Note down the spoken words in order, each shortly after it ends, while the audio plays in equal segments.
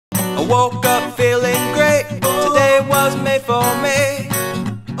I woke up feeling great, today was made for me.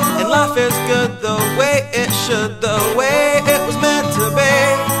 And life is good the way it should, the way it was meant to be.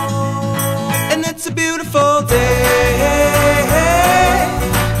 And it's a beautiful day.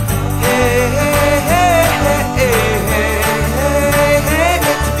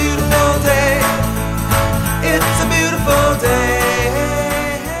 It's a beautiful day. It's a beautiful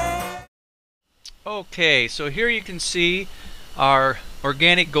day. Okay, so here you can see our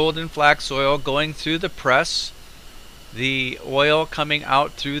organic golden flax oil going through the press, the oil coming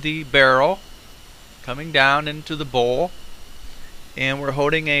out through the barrel, coming down into the bowl, and we're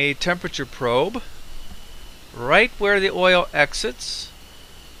holding a temperature probe right where the oil exits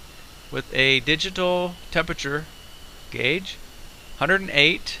with a digital temperature gauge,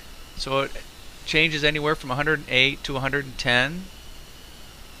 108, so it changes anywhere from 108 to 110.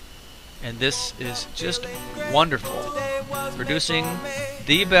 And this is just wonderful, producing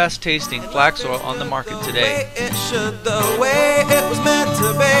the best tasting flax oil on the market today. It should, the way it was meant